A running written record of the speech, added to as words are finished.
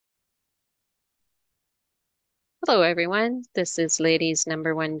Hello, everyone. This is Ladies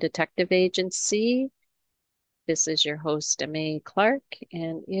Number One Detective Agency. This is your host, May Clark,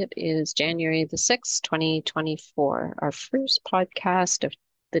 and it is January the 6th, 2024, our first podcast of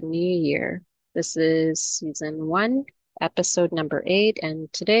the new year. This is season one, episode number 8,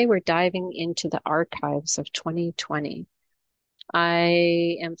 and today we're diving into the archives of 2020.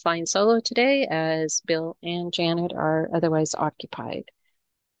 I am flying solo today as Bill and Janet are otherwise occupied.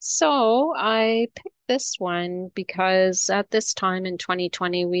 So I picked this one because at this time in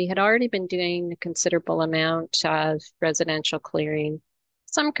 2020, we had already been doing a considerable amount of residential clearing,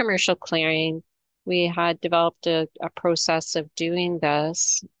 some commercial clearing. We had developed a process of doing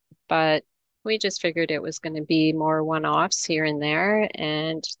this, but we just figured it was going to be more one-offs here and there.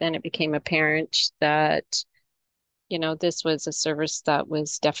 And then it became apparent that this was a service that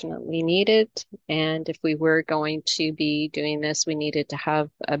was definitely needed. And if we were going to be doing this, we needed to have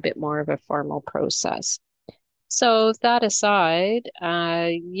a bit more of a formal process. So that aside,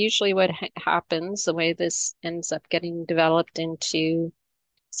 usually what happens, the way this ends up getting developed into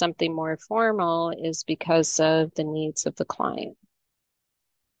something more formal is because of the needs of the client.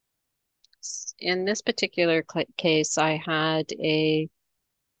 In this particular case, I had a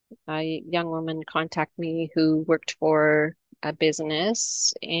young woman contact me who worked for a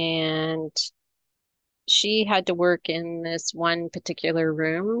business, and she had to work in this one particular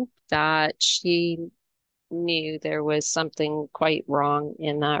room that she knew there was something quite wrong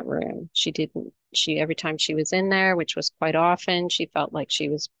in that room. Every time she was in there, which was quite often, she felt like she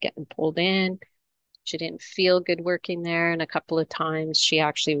was getting pulled in. She didn't feel good working there, and a couple of times she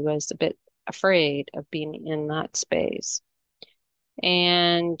actually was a bit afraid of being in that space.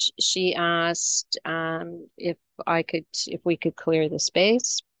 And she asked if we could clear the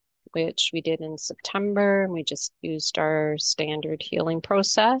space, which we did in September, and we just used our standard healing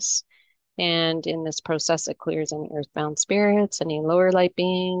process. And in this process, it clears any earthbound spirits, any lower light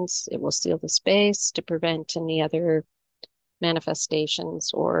beings. It will seal the space to prevent any other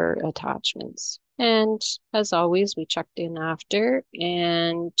manifestations or attachments. And as always, we checked in after,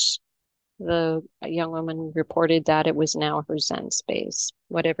 and the young woman reported that it was now her Zen space.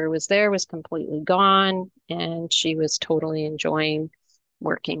 Whatever was there was completely gone, and she was totally enjoying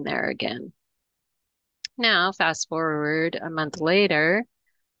working there again. Now, fast forward a month later,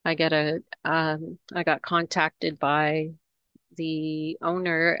 I got contacted by the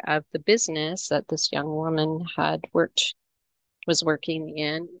owner of the business that this young woman was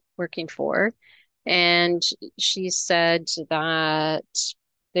working for. And she said that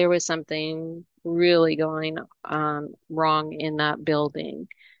there was something really going wrong in that building.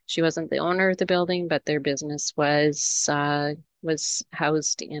 She wasn't the owner of the building, but their business was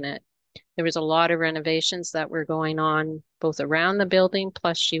housed in it. There was a lot of renovations that were going on both around the building,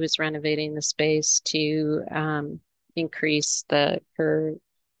 plus she was renovating the space to increase her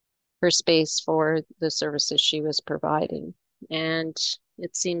space for the services she was providing. And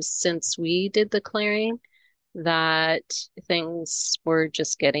it seems since we did the clearing that things were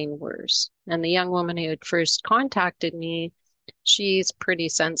just getting worse. And the young woman who had first contacted me, she's pretty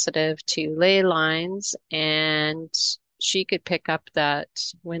sensitive to ley lines, and she could pick up that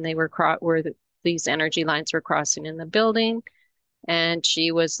when they were these energy lines were crossing in the building, and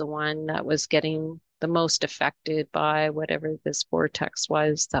she was the one that was getting the most affected by whatever this vortex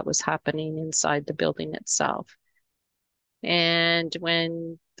was that was happening inside the building itself. And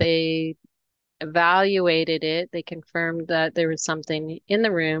when they evaluated it, they confirmed that there was something in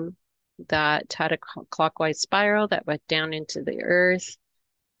the room that had a clockwise spiral that went down into the earth.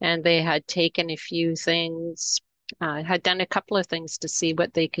 And they had taken a few things, had done a couple of things to see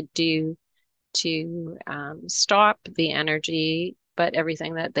what they could do to stop the energy, but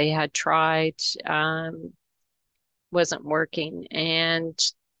everything that they had tried wasn't working. And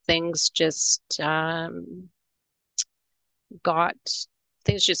things just got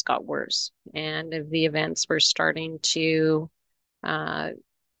things just got worse, and the events were starting to uh,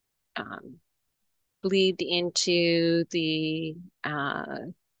 um, bleed uh,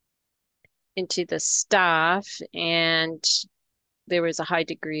 into the staff, and there was a high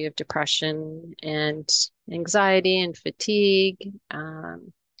degree of depression and anxiety and fatigue.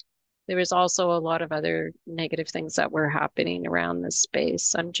 There was also a lot of other negative things that were happening around this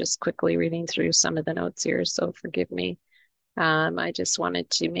space. I'm just quickly reading through some of the notes here, so forgive me. I just wanted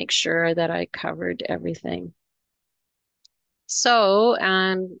to make sure that I covered everything. So,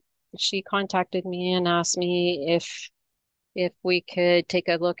 she contacted me and asked me if we could take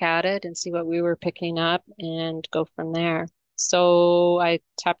a look at it and see what we were picking up and go from there. So I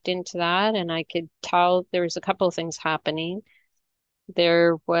tapped into that, and I could tell there was a couple of things happening.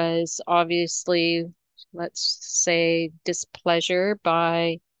 There was obviously let's say, displeasure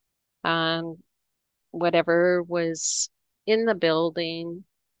by um, whatever was in the building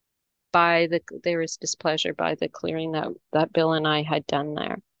there was displeasure by the clearing that Bill and I had done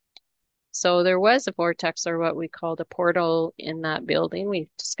there. So there was a vortex, or what we called a portal, in that building. We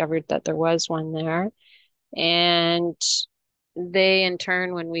discovered that there was one there. And they, in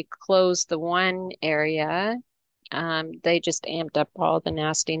turn, when we closed the one area, they just amped up all the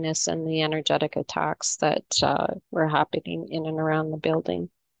nastiness and the energetic attacks that were happening in and around the building.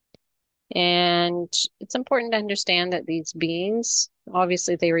 And it's important to understand that these beings,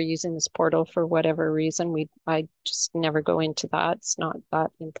 obviously, they were using this portal for whatever reason. I just never go into that. It's not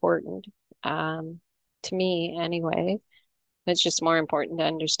that important, um, to me anyway. It's just more important to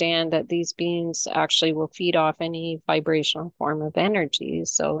understand that these beings actually will feed off any vibrational form of energy.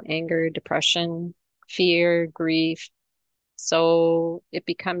 So anger, depression, fear, grief. So it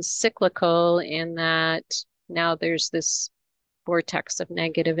becomes cyclical in that now there's this vortex of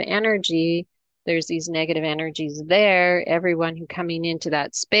negative energy. There's these negative energies there. Everyone who coming into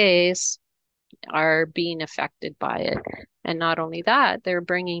that space are being affected by it. And not only that, they're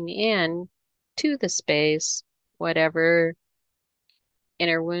bringing in to the space whatever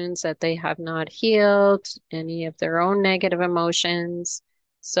inner wounds that they have not healed, any of their own negative emotions.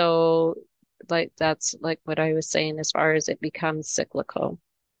 So, like, that's like what I was saying, as far as it becomes cyclical,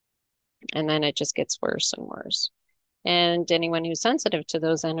 and then it just gets worse and worse. And anyone who's sensitive to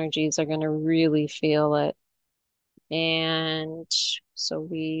those energies are going to really feel it. And so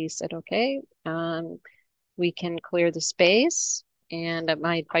we said, okay, we can clear the space. And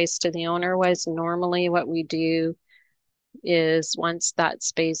my advice to the owner was, normally what we do is, once that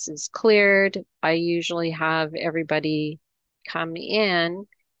space is cleared, I usually have everybody come in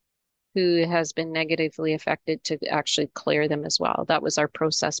who has been negatively affected to actually clear them as well. That was our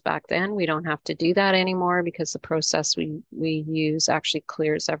process back then. We don't have to do that anymore because the process we use actually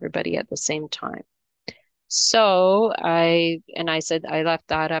clears everybody at the same time. So I said I left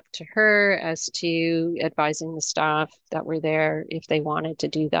that up to her as to advising the staff that were there if they wanted to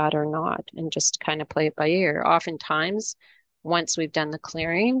do that or not, and just kind of play it by ear. Oftentimes, once we've done the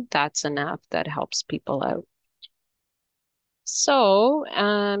clearing, that's enough. That helps people out. So,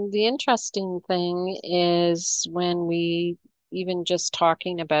 the interesting thing is, when we, even just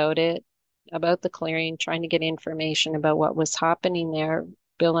talking about it, about the clearing, trying to get information about what was happening there,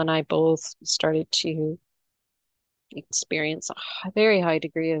 Bill and I both started to experience a very high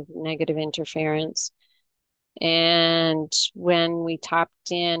degree of negative interference. And when we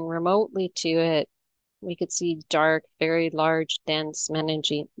tapped in remotely to it, we could see dark, very large, dense,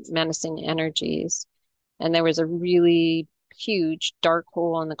 menacing energies. And there was a really huge dark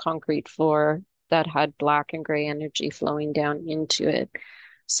hole in the concrete floor that had black and gray energy flowing down into it.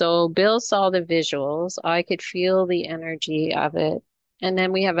 So Bill saw the visuals. I could feel the energy of it. And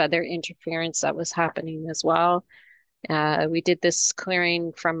then we have other interference that was happening as well. We did this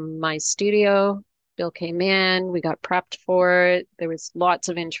clearing from my studio. Bill came in, we got prepped for it. There was lots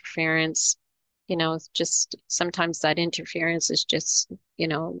of interference. Just sometimes that interference is just,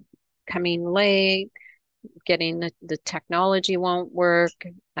 coming late, getting the technology won't work.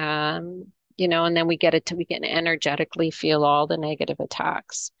 And then we can energetically feel all the negative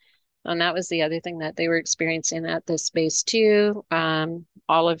attacks. And that was the other thing that they were experiencing at this space too.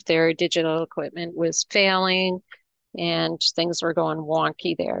 All of their digital equipment was failing and things were going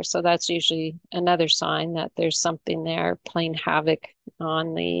wonky there. So that's usually another sign that there's something there playing havoc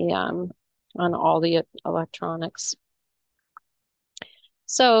on the on all the electronics.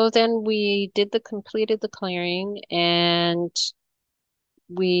 So then we completed the clearing, and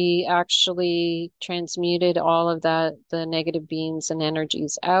we actually transmuted all of the negative beams and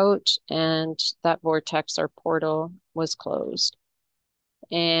energies out, and that vortex or portal was closed.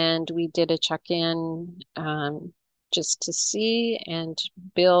 And we did a check-in, just to see, and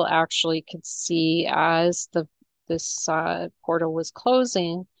Bill actually could see, as this portal was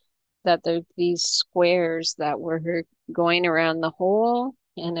closing, that there these squares that were going around the hole,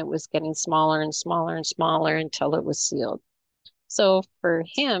 and it was getting smaller and smaller and smaller until it was sealed. So for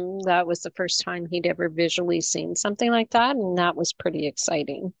him, that was the first time he'd ever visually seen something like that, and that was pretty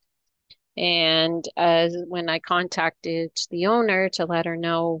exciting. And when I contacted the owner to let her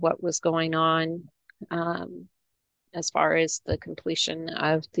know what was going on, um, as far as the completion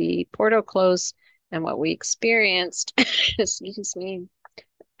of the portal close and what we experienced, excuse me,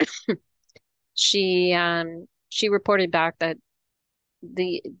 she reported back that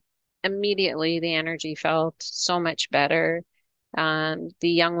the immediately the energy felt so much better. The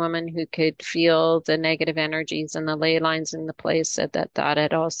young woman who could feel the negative energies and the ley lines in the place said that that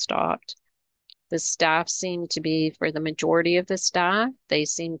had all stopped. The staff seemed to be, for the majority of the staff, they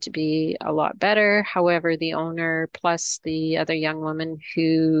seemed to be a lot better. However, the owner plus the other young woman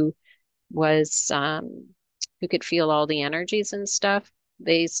was who could feel all the energies and stuff,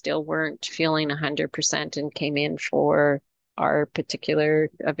 they still weren't feeling 100% and came in for our particular,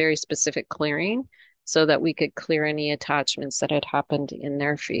 a very specific clearing so that we could clear any attachments that had happened in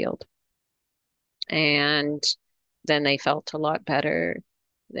their field. And then they felt a lot better.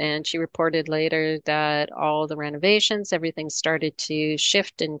 And she reported later that all the renovations, everything started to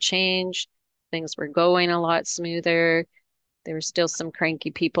shift and change. Things were going a lot smoother. There were still some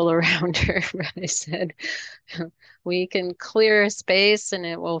cranky people around her, but I said, we can clear a space and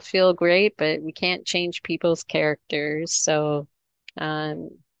it will feel great, but we can't change people's characters. So,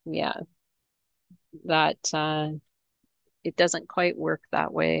 um, yeah, that it doesn't quite work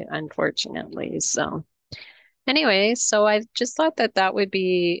that way, unfortunately. So, anyway, so I just thought that that would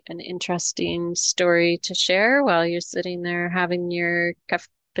be an interesting story to share while you're sitting there having your cup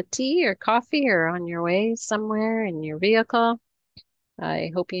of tea or coffee or on your way somewhere in your vehicle.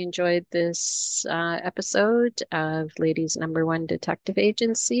 I hope you enjoyed this episode of Ladies Number One Detective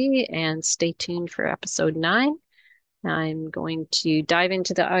Agency and stay tuned for episode 9. I'm going to dive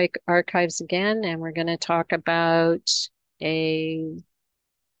into the archives again and we're going to talk about a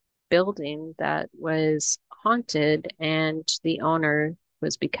building that was haunted and the owner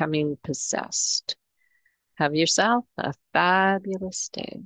was becoming possessed. Have yourself a fabulous day.